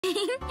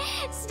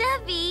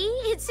Stuffy,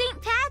 it's St.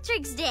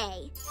 Patrick's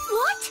Day.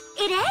 What?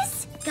 It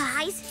is?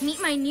 Guys,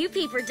 meet my new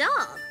paper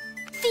doll.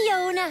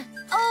 Fiona.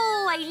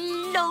 Oh, I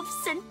love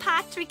St.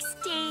 Patrick's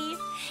Day.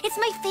 It's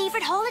my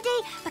favorite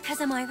holiday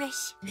because I'm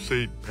Irish.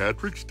 St.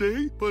 Patrick's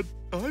Day? But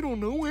I don't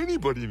know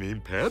anybody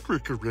named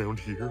Patrick around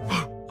here.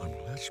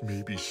 Unless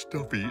maybe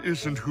Stuffy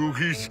isn't who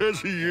he says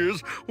he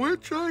is,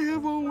 which I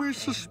have always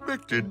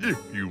suspected, if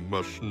you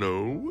must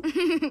know.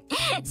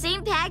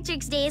 St.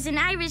 Patrick's Day is an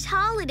Irish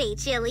holiday,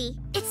 Chili.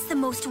 It's the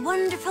most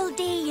wonderful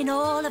day in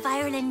all of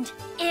Ireland.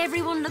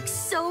 Everyone looks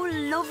so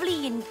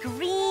lovely in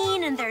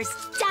green, and there's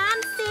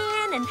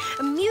dancing and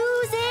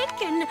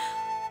music and...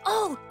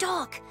 Oh,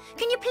 Doc,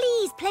 can you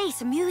please play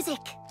some music?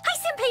 I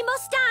simply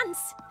must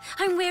dance.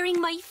 I'm wearing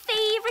my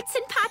favorite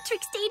St.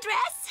 Patrick's Day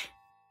dress.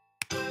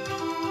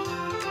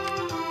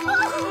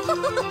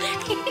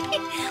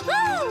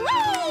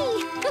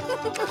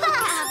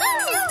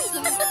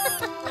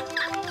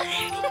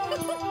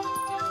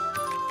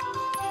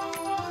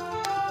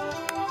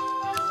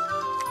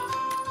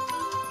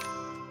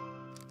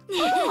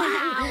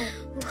 Wow!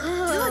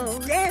 Whoa. Your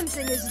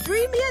dancing is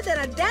dreamier than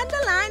a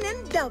dandelion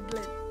in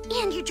Dublin.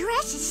 And your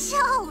dress is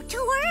so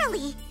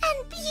twirly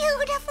and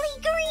beautifully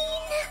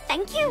green.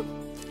 Thank you.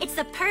 It's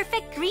the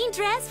perfect green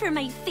dress for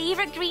my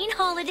favorite green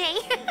holiday.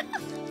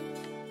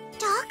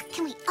 Doc,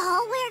 can we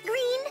all wear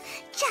green?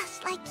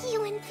 Just like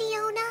you and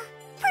Fiona?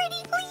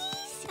 Pretty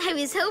please? I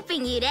was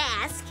hoping you'd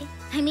ask.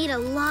 I made a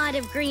lot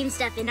of green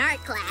stuff in art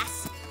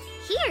class.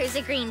 Here's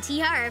a green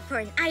tiara for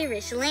an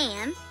Irish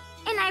lamb,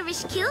 an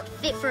Irish kilt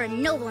fit for a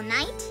noble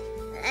knight,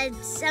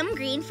 some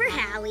green for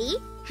Hallie,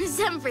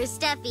 some for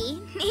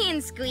Stuffy,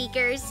 and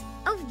Squeakers.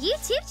 Oh, you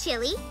too,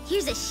 Chili.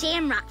 Here's a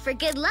shamrock for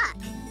good luck.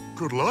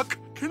 Good luck?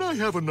 Can I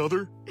have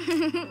another?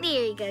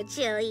 There you go,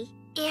 Chili.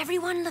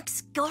 Everyone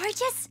looks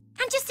gorgeous.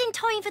 I'm just in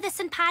time for the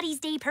St. Paddy's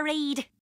Day parade.